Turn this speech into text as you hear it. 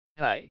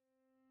Hai,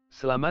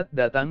 selamat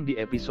datang di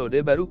episode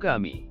baru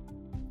kami.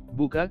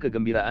 Buka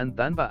kegembiraan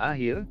tanpa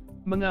akhir,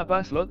 mengapa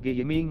slot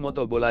gaming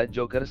motobola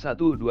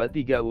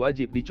Joker123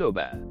 wajib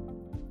dicoba?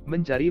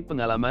 Mencari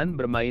pengalaman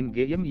bermain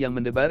game yang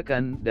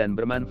mendebarkan dan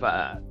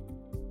bermanfaat.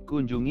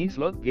 Kunjungi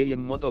slot game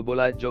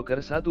motobola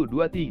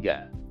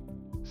Joker123.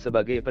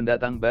 Sebagai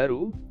pendatang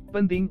baru,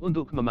 penting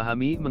untuk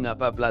memahami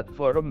mengapa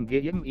platform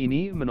game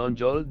ini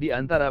menonjol di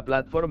antara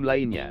platform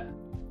lainnya.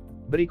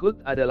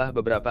 Berikut adalah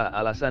beberapa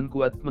alasan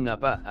kuat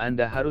mengapa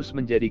Anda harus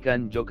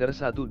menjadikan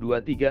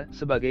Joker123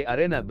 sebagai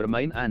arena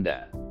bermain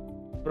Anda.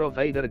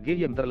 Provider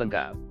game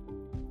terlengkap.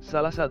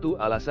 Salah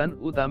satu alasan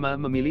utama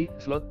memilih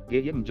slot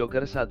game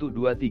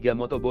Joker123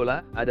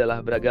 motobola adalah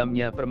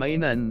beragamnya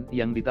permainan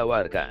yang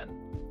ditawarkan.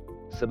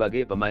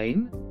 Sebagai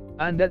pemain,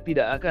 Anda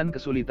tidak akan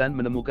kesulitan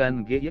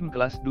menemukan game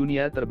kelas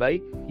dunia terbaik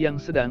yang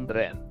sedang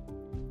tren.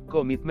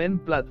 Komitmen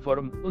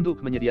platform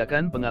untuk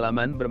menyediakan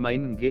pengalaman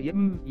bermain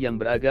game yang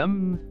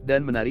beragam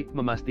dan menarik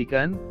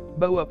memastikan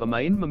bahwa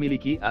pemain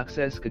memiliki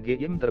akses ke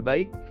game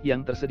terbaik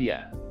yang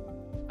tersedia.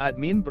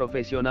 Admin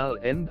profesional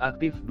and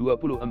aktif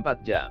 24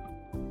 jam.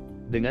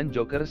 Dengan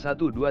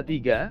Joker123,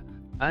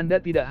 Anda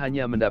tidak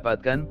hanya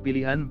mendapatkan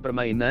pilihan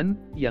permainan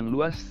yang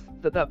luas,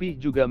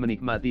 tetapi juga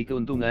menikmati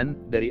keuntungan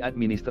dari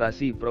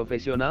administrasi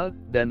profesional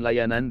dan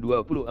layanan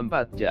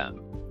 24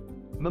 jam.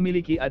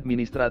 Memiliki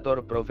administrator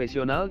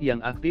profesional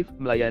yang aktif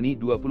melayani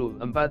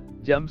 24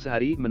 jam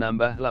sehari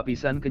menambah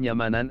lapisan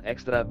kenyamanan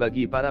ekstra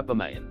bagi para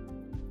pemain.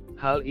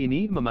 Hal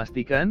ini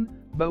memastikan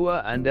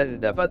bahwa Anda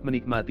dapat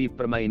menikmati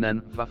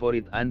permainan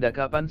favorit Anda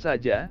kapan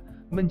saja,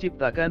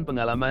 menciptakan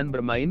pengalaman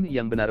bermain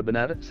yang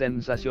benar-benar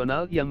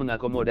sensasional yang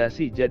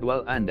mengakomodasi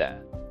jadwal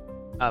Anda.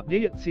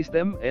 Update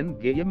sistem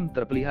endgame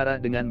terpelihara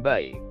dengan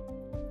baik.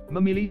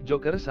 Memilih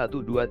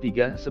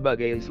Joker123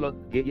 sebagai slot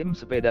game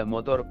sepeda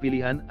motor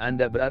pilihan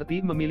Anda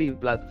berarti memilih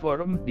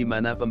platform di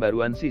mana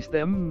pembaruan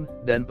sistem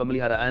dan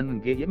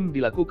pemeliharaan game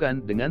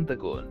dilakukan dengan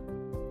tekun.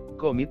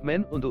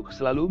 Komitmen untuk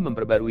selalu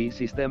memperbarui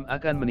sistem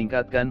akan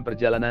meningkatkan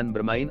perjalanan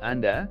bermain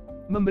Anda,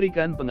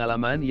 memberikan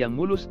pengalaman yang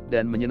mulus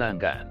dan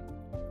menyenangkan.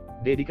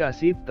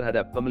 Dedikasi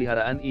terhadap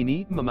pemeliharaan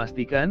ini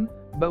memastikan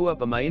bahwa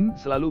pemain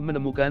selalu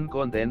menemukan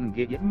konten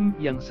game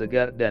yang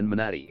segar dan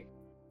menarik.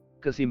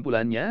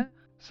 Kesimpulannya,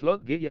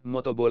 slot game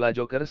motobola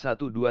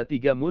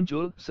Joker123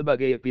 muncul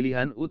sebagai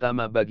pilihan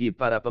utama bagi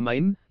para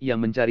pemain yang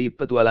mencari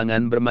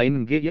petualangan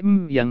bermain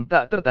game yang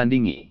tak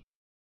tertandingi.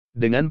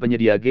 Dengan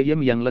penyedia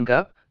game yang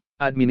lengkap,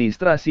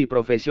 administrasi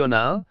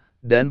profesional,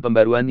 dan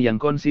pembaruan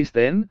yang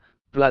konsisten,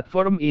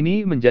 platform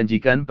ini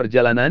menjanjikan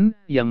perjalanan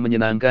yang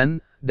menyenangkan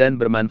dan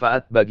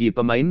bermanfaat bagi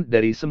pemain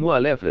dari semua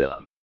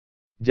level.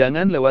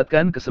 Jangan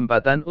lewatkan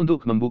kesempatan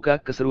untuk membuka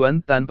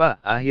keseruan tanpa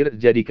akhir.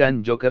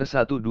 Jadikan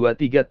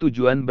Joker123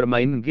 tujuan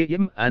bermain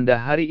game Anda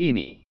hari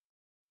ini.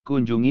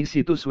 Kunjungi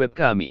situs web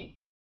kami.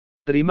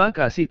 Terima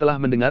kasih telah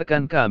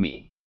mendengarkan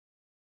kami.